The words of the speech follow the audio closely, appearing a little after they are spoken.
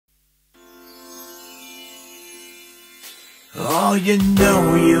Oh, you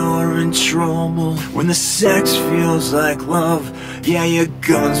know you're in trouble when the sex feels like love. Yeah, your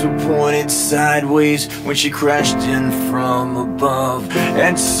guns were pointed sideways when she crashed in from above.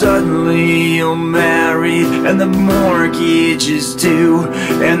 And suddenly you're married and the mortgage is due,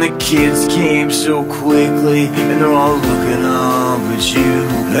 and the kids came so quickly and they're all looking up at you.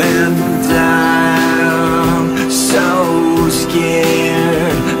 And I'm so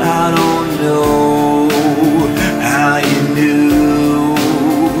scared, I don't know how you knew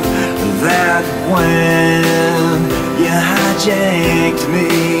that when you hijacked me,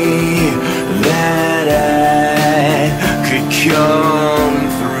 that I could come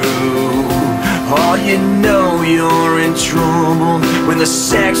through. Oh, you know you're in trouble when the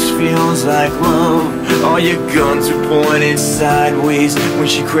sex feels like love. All your guns are pointed sideways when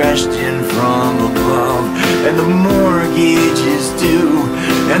she crashed in from above. And the mortgage is due,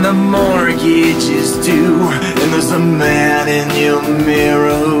 and the mortgage is due, and there's a man in your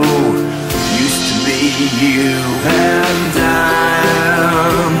mirror who used to be you. And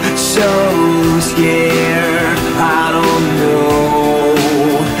I'm so scared, I don't know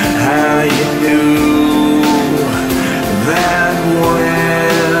how you knew that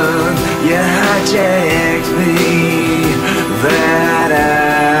when you hijacked me, that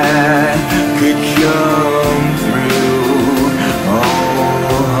I could come through.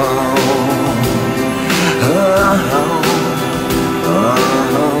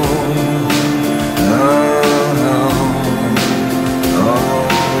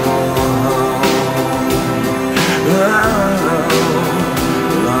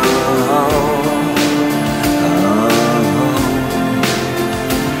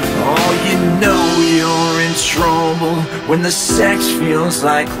 When the sex feels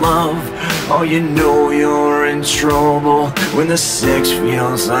like love. Oh, you know you're in trouble when the sex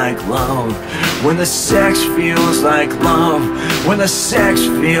feels like love. When the sex feels like love. When the sex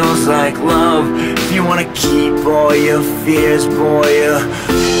feels like love. If you wanna keep all your fears, boy, you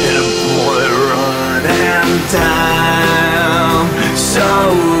better, boy, run. And I'm so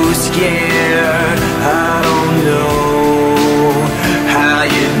scared, I don't know how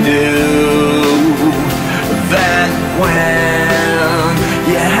you knew that when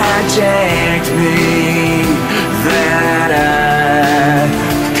you hijacked me, that I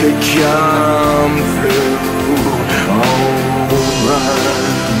could come through. Oh, run,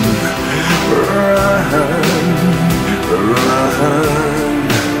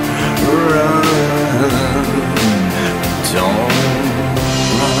 don't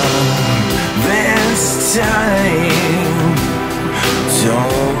run this time.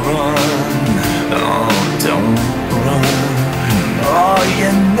 Don't run, oh, don't run. Oh,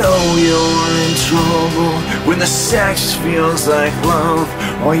 you know you're in trouble when the sex feels like love.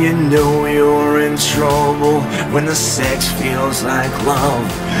 Oh, you know you're in trouble when the sex feels like love.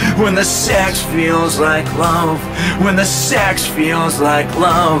 When the sex feels like love. When the sex feels like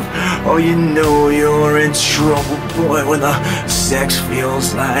love. Oh, you know you're in trouble, boy, when the sex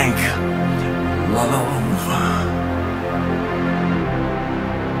feels like love.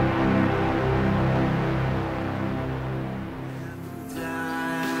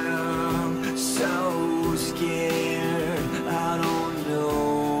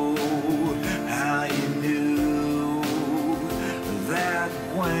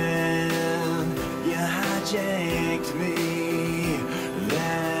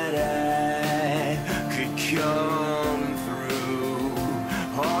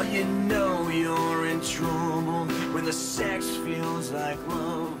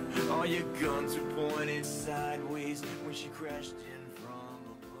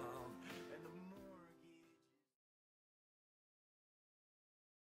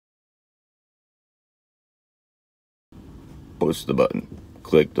 Push the button,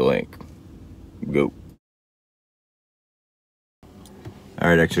 click the link, go.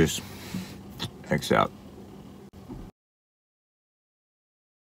 Alright, Xers, X out.